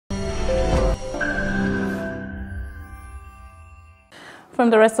From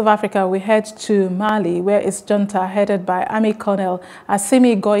the rest of Africa, we head to Mali, where its junta, headed by Army Colonel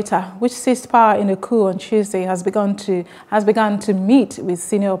Assimi Goita, which seized power in a coup on Tuesday, has begun to meet with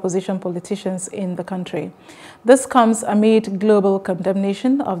senior opposition politicians in the country. This comes amid global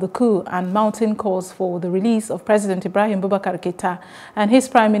condemnation of the coup and mounting calls for the release of President Ibrahim Boubacar Keïta and his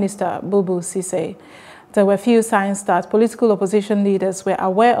Prime Minister Boubou Cissé. There were few signs that political opposition leaders were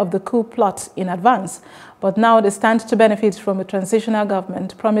aware of the coup plot in advance, but now they stand to benefit from a transitional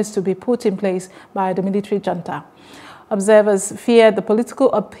government promised to be put in place by the military junta. Observers fear the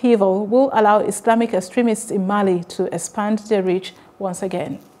political upheaval will allow Islamic extremists in Mali to expand their reach once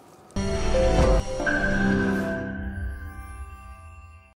again.